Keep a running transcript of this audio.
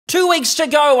2 weeks to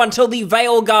go until the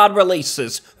Veilguard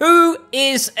releases. Who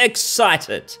is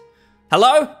excited?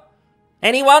 Hello?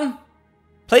 Anyone?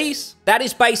 Please? That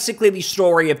is basically the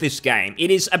story of this game. It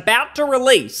is about to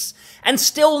release, and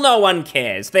still no one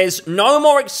cares. There's no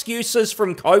more excuses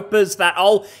from copers that,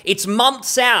 oh, it's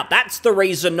months out. That's the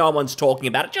reason no one's talking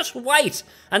about it. Just wait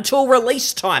until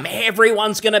release time.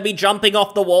 Everyone's going to be jumping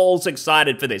off the walls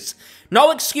excited for this.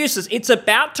 No excuses. It's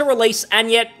about to release,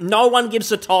 and yet no one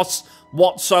gives a toss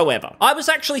whatsoever. I was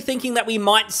actually thinking that we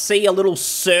might see a little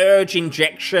surge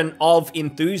injection of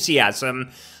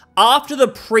enthusiasm after the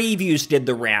previews did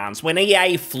the rounds, when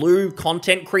EA flew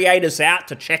content creators out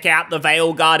to check out the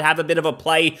Veilguard, have a bit of a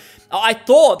play. I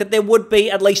thought that there would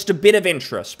be at least a bit of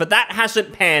interest, but that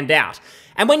hasn't panned out.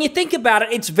 And when you think about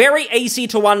it, it's very easy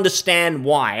to understand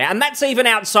why, and that's even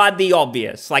outside the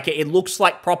obvious. Like, it looks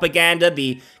like propaganda,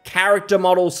 the character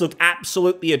models look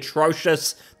absolutely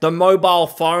atrocious, the mobile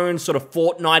phone sort of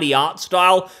Fortnite-y art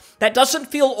style, that doesn't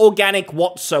feel organic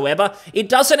whatsoever. It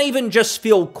doesn't even just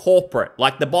feel corporate,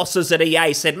 like the bosses at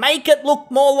EA said, make it look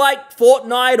more like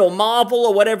Fortnite or Marvel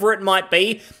or whatever it might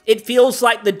be. It feels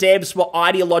like the devs were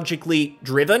ideologically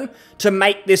driven to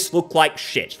make this look like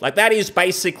shit. Like, that is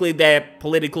basically their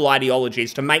political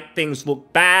ideologies, to make things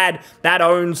look bad. That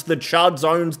owns the chuds,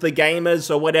 owns the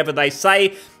gamers, or whatever they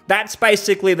say. That's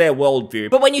basically their worldview.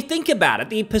 But when you think about it,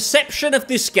 the perception of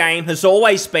this game has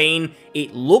always been,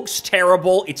 it looks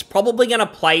terrible, it's probably going to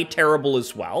play terrible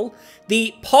as well.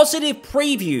 The positive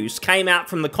previews came out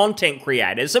from the content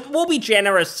creators. We'll be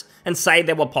generous and say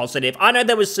they were positive. I know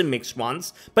there was some mixed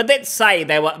ones, but let's say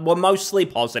they were mostly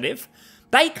positive.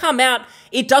 They come out,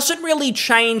 it doesn't really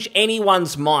change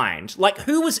anyone's mind. Like,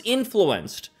 who was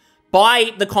influenced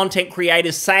by the content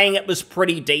creators saying it was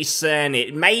pretty decent,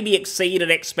 it maybe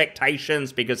exceeded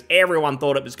expectations because everyone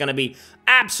thought it was going to be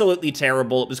absolutely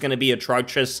terrible, it was going to be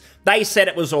atrocious. They said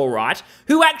it was alright.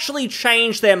 Who actually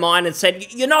changed their mind and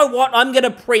said, you know what, I'm going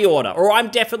to pre-order, or I'm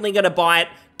definitely going to buy it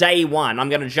day one, I'm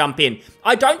going to jump in.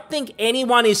 I don't think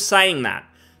anyone is saying that,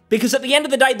 because at the end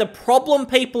of the day, the problem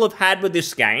people have had with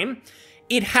this game,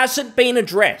 it hasn't been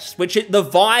addressed, the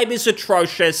vibe is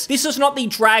atrocious. This is not the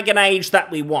Dragon Age that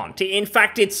we want. In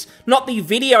fact, it's not the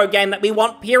video game that we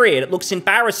want, period. It looks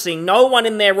embarrassing. No one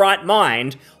in their right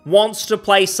mind wants to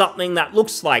play something that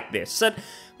looks like this. And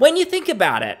when you think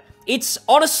about it, it's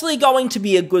honestly going to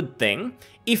be a good thing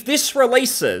if this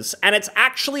releases and it's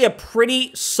actually a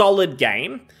pretty solid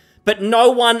game, but no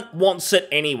one wants it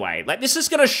anyway. Like, this is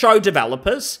going to show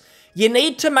developers, you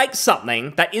need to make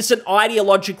something that isn't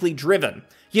ideologically driven.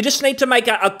 You just need to make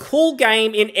a cool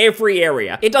game in every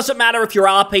area. It doesn't matter if your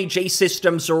RPG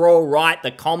systems are all right,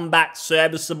 the combat's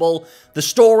serviceable, the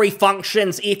story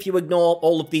functions if you ignore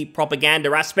all of the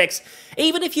propaganda aspects.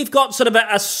 Even if you've got sort of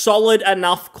a solid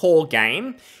enough core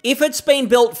game, if it's been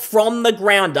built from the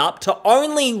ground up to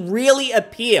only really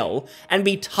appeal and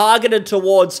be targeted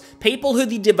towards people who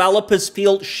the developers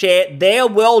feel share their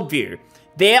worldview,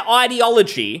 their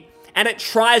ideology, and it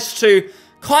tries to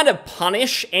kind of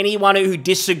punish anyone who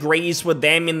disagrees with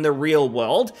them in the real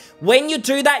world, when you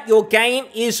do that, your game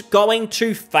is going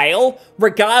to fail,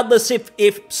 regardless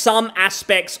if some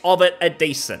aspects of it are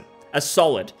decent, are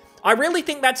solid. I really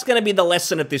think that's going to be the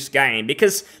lesson of this game,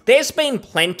 because there's been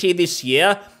plenty this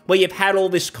year where you've had all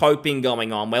this coping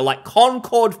going on, where, like,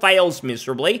 Concord fails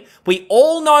miserably. We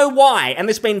all know why, and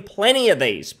there's been plenty of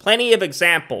these, plenty of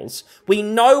examples. We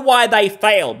know why they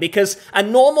failed, because a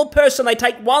normal person, they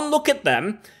take one look at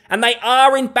them, and they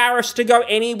are embarrassed to go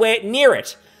anywhere near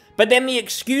it. But then the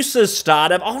excuses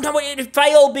start of, oh no, it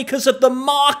failed because of the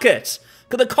market,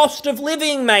 the cost of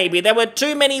living maybe, there were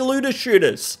too many looter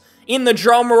shooters in the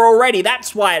genre already,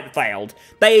 that's why it failed.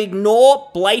 They ignore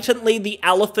blatantly the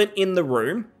elephant in the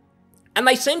room, and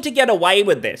they seem to get away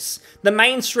with this. The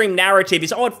mainstream narrative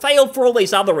is, oh, it failed for all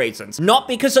these other reasons, not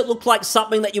because it looked like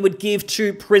something that you would give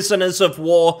to prisoners of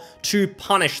war to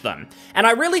punish them. And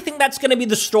I really think that's going to be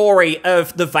the story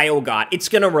of the Veilguard. It's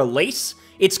going to release,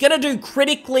 it's going to do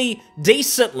critically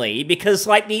decently, because,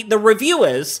 like, the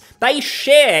reviewers, they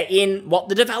share in what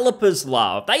the developers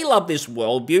love. They love this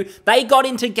worldview. They got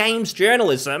into games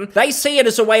journalism. They see it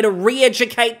as a way to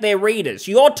re-educate their readers.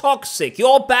 You're toxic,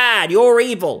 you're bad, you're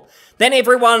evil. Then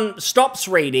everyone stops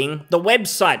reading, the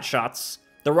website shuts,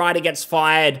 the writer gets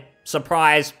fired,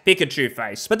 surprise, Pikachu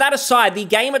face. But that aside, the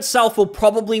game itself will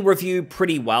probably review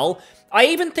pretty well. I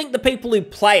even think the people who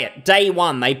play it, day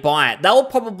one, they buy it, they'll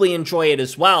probably enjoy it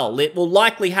as well. It will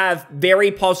likely have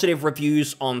very positive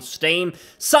reviews on Steam.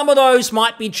 Some of those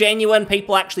might be genuine,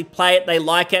 people actually play it, they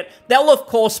like it. They'll of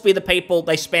course be the people,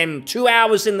 they spend 2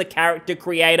 hours in the character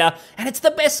creator, and it's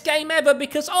the best game ever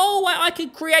because, oh, I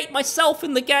could create myself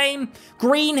in the game.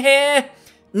 Green hair,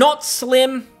 not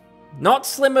slim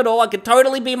at all, I could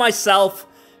totally be myself.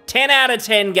 10 out of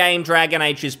 10 game, Dragon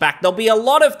Age is back. There'll be a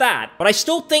lot of that, but I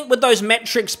still think with those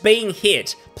metrics being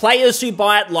hit, players who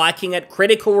buy it liking it,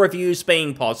 critical reviews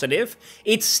being positive,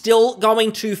 it's still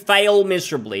going to fail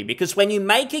miserably, because when you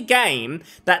make a game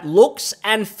that looks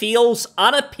and feels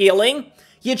unappealing,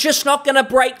 you're just not going to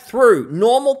break through.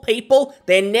 Normal people,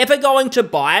 they're never going to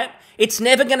buy it. It's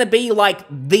never going to be like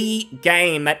the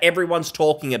game that everyone's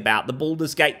talking about. The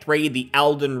Baldur's Gate 3, the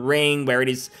Elden Ring, where it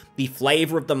is the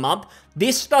flavor of the month.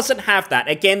 This doesn't have that.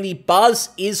 Again, the buzz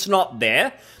is not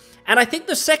there. And I think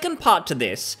the second part to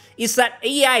this is that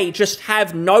EA just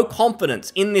have no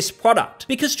confidence in this product.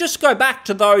 Because just go back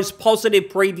to those positive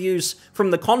previews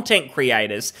from the content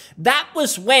creators. That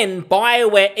was when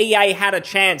BioWare EA had a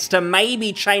chance to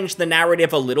maybe change the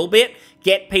narrative a little bit,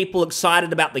 get people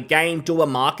excited about the game, do a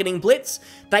marketing blitz.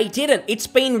 They didn't. It's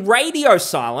been radio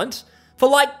silent for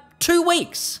like 2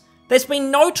 weeks. There's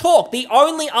been no talk. The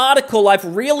only article I've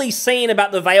really seen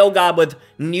about the Veilguard with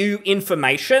new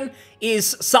information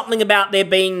is something about there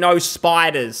being no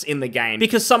spiders in the game,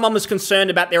 because someone was concerned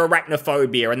about their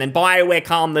arachnophobia, and then BioWare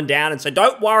calmed them down and said,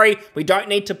 don't worry, we don't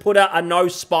need to put a no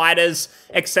spiders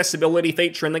accessibility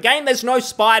feature in the game. There's no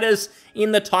spiders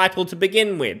in the title to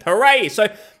begin with. Hooray! So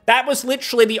that was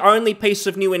literally the only piece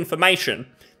of new information.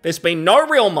 There's been no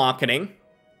real marketing.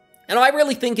 And I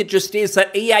really think it just is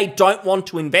that EA don't want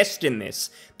to invest in this.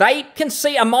 They can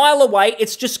see a mile away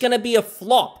it's just going to be a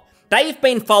flop. They've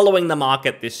been following the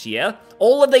market this year.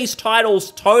 All of these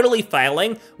titles totally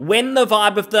failing. When the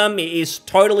vibe of them is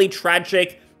totally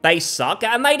tragic, they suck.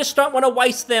 And they just don't want to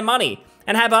waste their money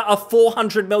and have a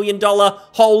 $400 million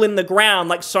hole in the ground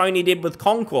like Sony did with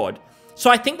Concord. So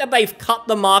I think that they've cut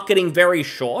the marketing very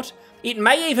short. It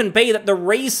may even be that the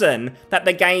reason that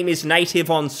the game is native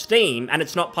on Steam and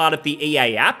it's not part of the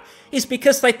EA app is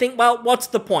because they think, well, what's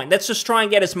the point? Let's just try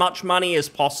and get as much money as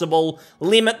possible,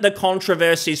 limit the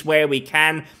controversies where we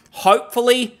can,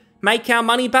 hopefully make our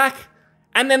money back,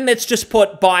 and then let's just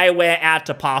put BioWare out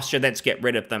to pasture, let's get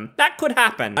rid of them. That could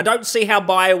happen. I don't see how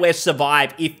BioWare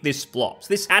survive if this flops.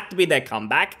 This had to be their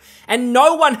comeback, and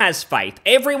no one has faith.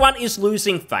 Everyone is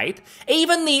losing faith.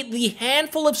 Even the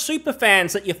handful of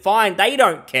superfans that you find, they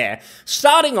don't care.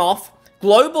 Starting off,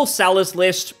 global sellers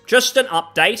list, just an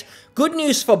update. Good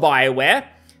news for BioWare,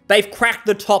 they've cracked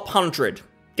the top 100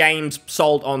 games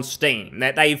sold on Steam.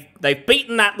 They've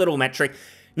beaten that little metric.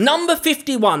 Number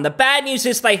 51, the bad news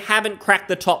is they haven't cracked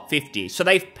the top 50, so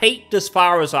they've peaked as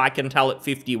far as I can tell at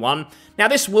 51. Now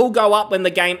this will go up when the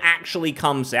game actually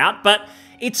comes out, but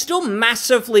it's still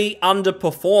massively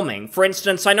underperforming. For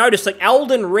instance, I noticed like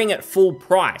Elden Ring at full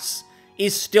price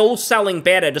is still selling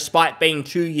better despite being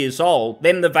 2 years old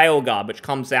than the Veilguard, which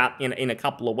comes out in a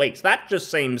couple of weeks. That just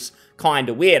seems kind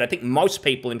of weird. I think most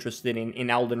people interested in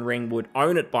Elden Ring would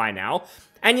own it by now.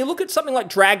 And you look at something like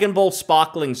Dragon Ball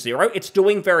Sparkling Zero, it's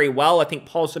doing very well. I think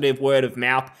positive word of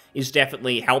mouth is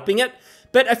definitely helping it.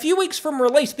 But a few weeks from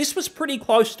release, this was pretty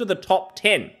close to the top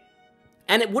 10.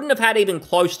 And it wouldn't have had even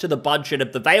close to the budget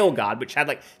of the Veilguard, which had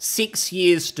like 6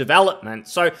 years development.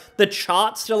 So the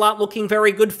charts still aren't looking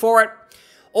very good for it.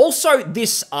 Also,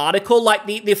 this article, like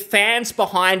the fans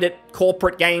behind it,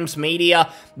 Corporate Games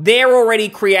Media, they're already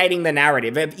creating the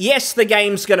narrative. Yes, the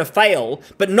game's gonna fail,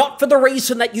 but not for the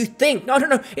reason that you think.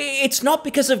 No. It's not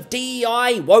because of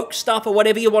DEI, woke stuff, or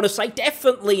whatever you want to say.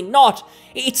 Definitely not.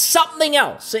 It's something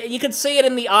else. You can see it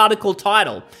in the article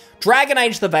title. Dragon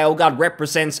Age the Veilguard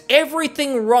represents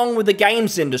everything wrong with the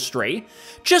games industry,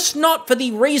 just not for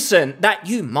the reason that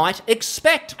you might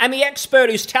expect. And the expert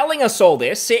who's telling us all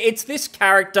this, it's this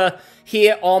character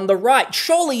here on the right.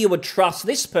 Surely you would trust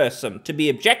this person to be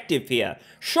objective here.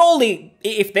 Surely,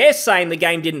 if they're saying the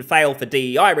game didn't fail for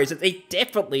DEI reasons, it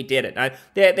definitely did it. No,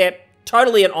 they're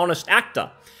totally an honest actor.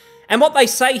 And what they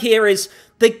say here is,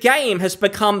 the game has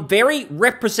become very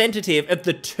representative of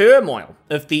the turmoil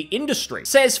of the industry,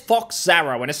 says Fox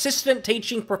Zarrow, an assistant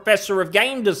teaching professor of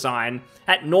game design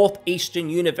at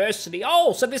Northeastern University.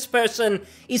 Oh, so this person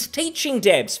is teaching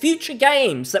devs future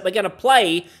games that we're going to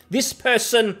play. This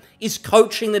person is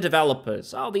coaching the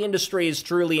developers. Oh, the industry is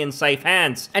truly in safe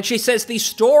hands. And she says the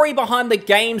story behind the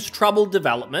game's troubled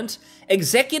development,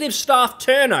 executive staff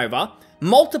turnover,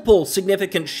 multiple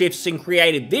significant shifts in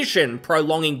creative vision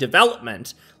prolonging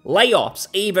development, layoffs,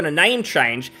 even a name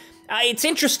change. It's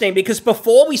interesting because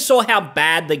before we saw how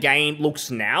bad the game looks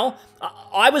now,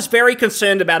 I was very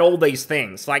concerned about all these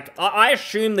things. Like, I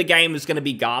assumed the game was going to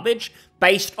be garbage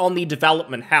based on the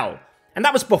development hell. And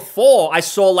that was before I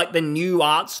saw, like, the new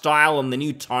art style and the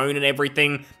new tone and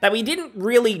everything that we didn't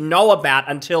really know about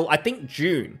until, I think,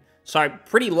 June. So,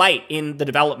 pretty late in the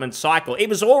development cycle. It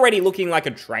was already looking like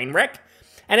a train wreck.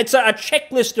 And it's a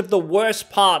checklist of the worst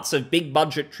parts of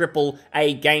big-budget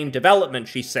AAA game development,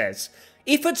 she says.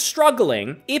 If it's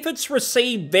struggling, if it's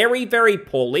received very, very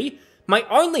poorly, my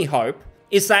only hope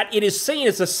is that it is seen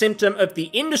as a symptom of the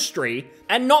industry,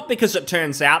 and not because it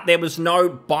turns out there was no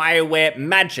BioWare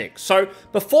magic. So,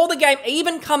 before the game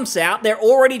even comes out, they're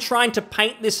already trying to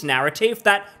paint this narrative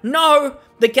that, no,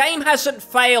 the game hasn't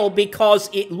failed because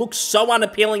it looks so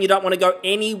unappealing you don't want to go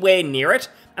anywhere near it.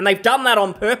 And they've done that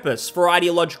on purpose for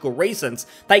ideological reasons.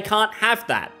 They can't have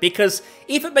that, because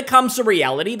if it becomes a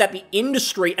reality that the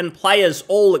industry and players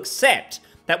all accept,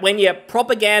 that when you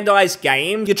propagandize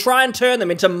games, you try and turn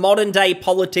them into modern-day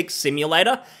politics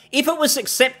simulator, if it was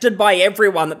accepted by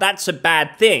everyone that that's a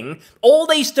bad thing, all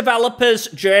these developers,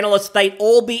 journalists, they'd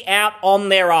all be out on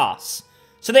their ass.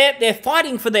 So they're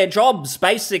fighting for their jobs,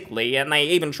 basically, and they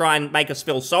even try and make us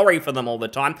feel sorry for them all the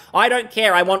time. I don't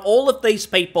care. I want all of these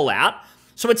people out.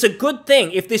 So it's a good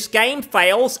thing if this game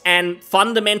fails and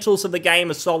fundamentals of the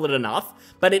game are solid enough,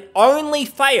 but it only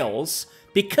fails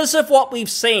because of what we've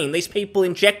seen, these people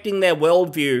injecting their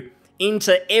worldview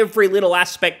into every little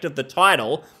aspect of the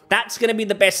title. That's going to be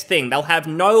the best thing. They'll have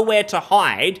nowhere to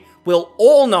hide. We'll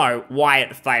all know why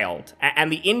it failed,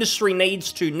 and the industry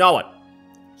needs to know it.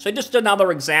 So just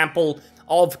another example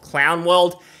of Clown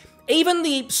World. Even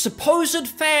the supposed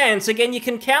fans, again, you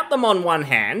can count them on one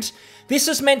hand. This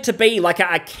is meant to be like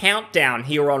a countdown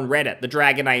here on Reddit, the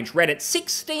Dragon Age Reddit.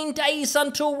 16 days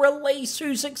until release.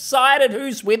 Who's excited?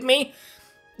 Who's with me?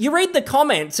 You read the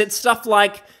comments, it's stuff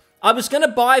like, I was going to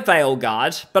buy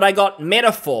Veilguard, but I got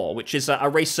Metaphor, which is a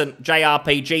recent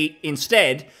JRPG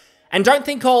instead, and don't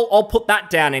think I'll put that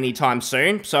down anytime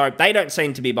soon, so they don't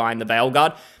seem to be buying the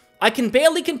Veilguard. I can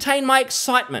barely contain my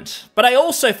excitement, but I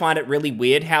also find it really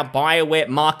weird how BioWare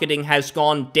marketing has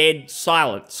gone dead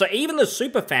silent. So even the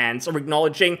superfans are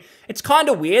acknowledging it's kind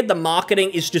of weird, the marketing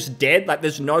is just dead, like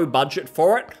there's no budget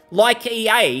for it. Like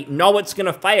EA, know it's going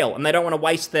to fail and they don't want to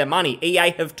waste their money. EA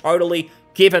have totally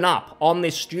given up on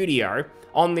this studio,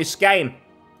 on this game.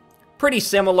 Pretty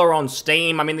similar on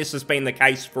Steam. I mean, this has been the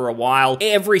case for a while.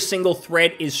 Every single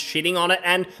thread is shitting on it,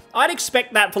 and I'd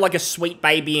expect that for like a Sweet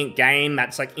Baby game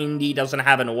that's like indie, doesn't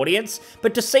have an audience.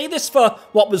 But to see this for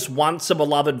what was once a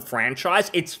beloved franchise,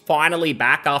 it's finally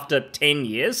back after 10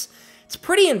 years. It's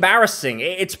pretty embarrassing.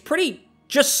 It's pretty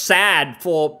just sad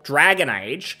for Dragon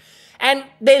Age. And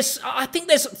I think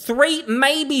there's 3,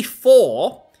 maybe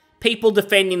 4 people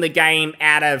defending the game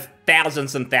out of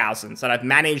thousands and thousands that I've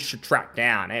managed to track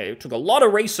down. It took a lot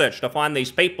of research to find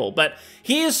these people, but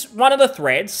here's one of the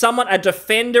threads, someone, a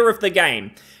defender of the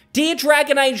game. Dear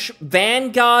Dragon Age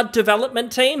Vanguard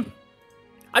development team,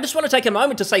 I just want to take a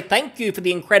moment to say thank you for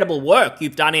the incredible work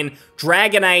you've done in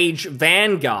Dragon Age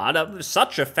Vanguard. I'm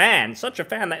such a fan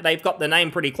that they've got the name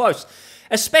pretty close.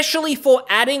 Especially for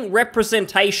adding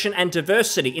representation and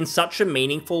diversity in such a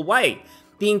meaningful way.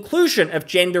 The inclusion of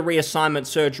gender reassignment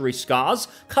surgery scars,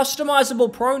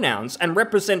 customizable pronouns, and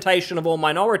representation of all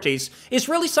minorities is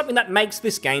really something that makes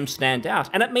this game stand out,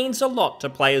 and it means a lot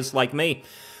to players like me.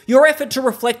 Your effort to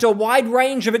reflect a wide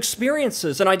range of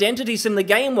experiences and identities in the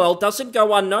game world doesn't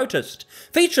go unnoticed.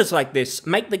 Features like this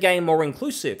make the game more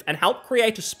inclusive and help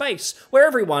create a space where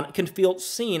everyone can feel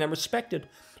seen and respected.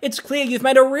 It's clear you've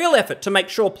made a real effort to make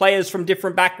sure players from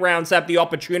different backgrounds have the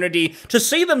opportunity to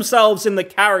see themselves in the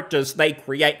characters they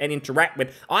create and interact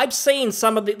with. I've seen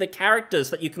some of the characters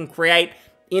that you can create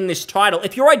in this title.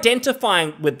 If you're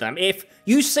identifying with them, if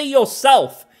you see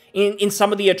yourself in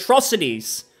some of the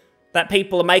atrocities that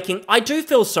people are making, I do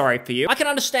feel sorry for you. I can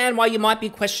understand why you might be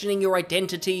questioning your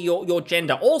identity, your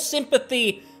gender. All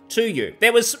sympathy to you.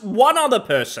 There was one other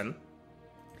person,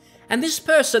 and this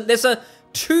person, there's a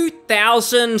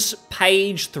 2,000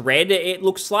 page thread, it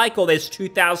looks like, or there's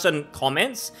 2,000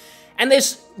 comments, and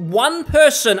there's one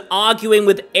person arguing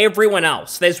with everyone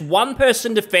else. There's one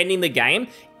person defending the game,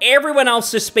 everyone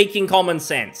else is speaking common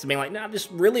sense. I mean, like, no,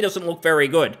 this really doesn't look very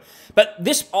good. But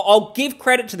this, I'll give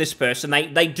credit to this person,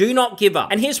 they do not give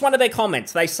up. And here's one of their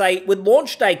comments. They say, with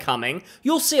launch day coming,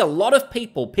 you'll see a lot of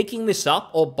people picking this up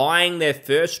or buying their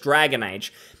first Dragon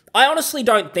Age. I honestly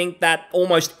don't think that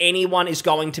almost anyone is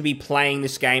going to be playing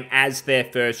this game as their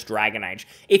first Dragon Age.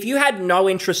 If you had no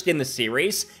interest in the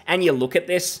series and you look at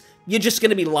this, you're just going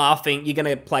to be laughing. You're going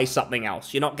to play something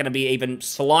else. You're not going to be even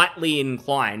slightly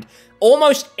inclined.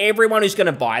 Almost everyone who's going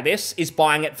to buy this is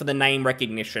buying it for the name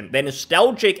recognition. They're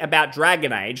nostalgic about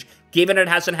Dragon Age, given it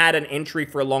hasn't had an entry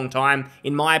for a long time.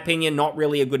 In my opinion, not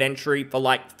really a good entry for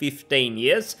like 15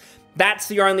 years. That's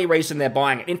the only reason they're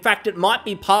buying it. In fact, it might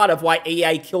be part of why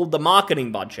EA killed the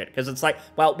marketing budget, because it's like,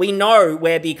 well, we know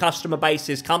where the customer base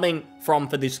is coming from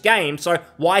for this game, so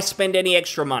why spend any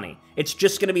extra money? It's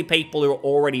just going to be people who are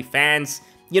already fans.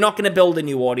 You're not going to build a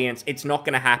new audience. It's not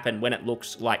going to happen when it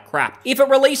looks like crap. If it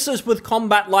releases with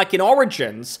combat like in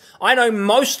Origins, I know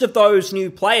most of those new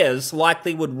players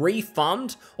likely would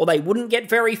refund, or they wouldn't get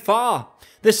very far.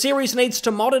 The series needs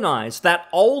to modernize. That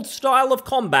old style of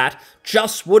combat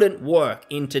just wouldn't work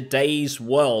in today's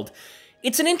world.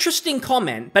 It's an interesting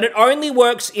comment, but it only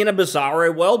works in a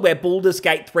Bizarro world where Baldur's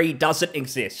Gate 3 doesn't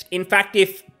exist. In fact,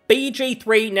 if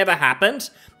BG3 never happened,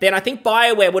 then I think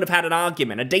BioWare would have had an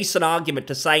argument, a decent argument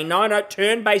to say, no,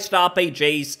 turn-based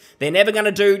RPGs, they're never going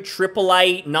to do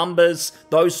AAA numbers,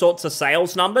 those sorts of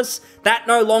sales numbers. That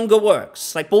no longer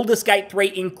works. Like Baldur's Gate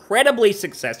 3, incredibly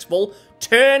successful,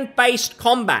 turn-based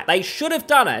combat. They should have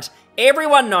done it.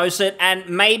 Everyone knows it, and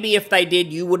maybe if they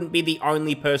did, you wouldn't be the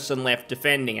only person left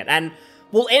defending it. And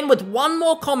we'll end with one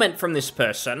more comment from this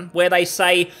person, where they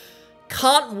say,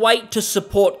 can't wait to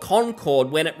support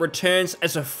Concord when it returns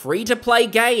as a free-to-play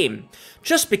game.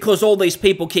 Just because all these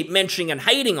people keep mentioning and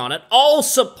hating on it, I'll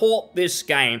support this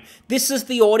game. This is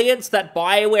the audience that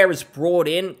BioWare has brought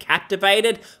in,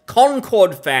 captivated.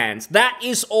 Concord fans. That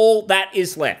is all that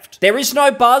is left. There is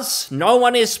no buzz. No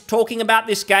one is talking about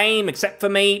this game except for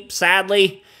me,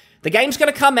 sadly. The game's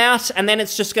going to come out, and then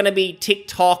it's just going to be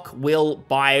TikTok, will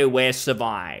BioWare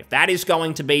survive? That is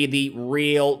going to be the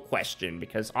real question,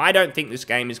 because I don't think this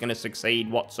game is going to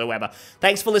succeed whatsoever.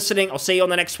 Thanks for listening. I'll see you on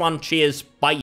the next one. Cheers. Bye.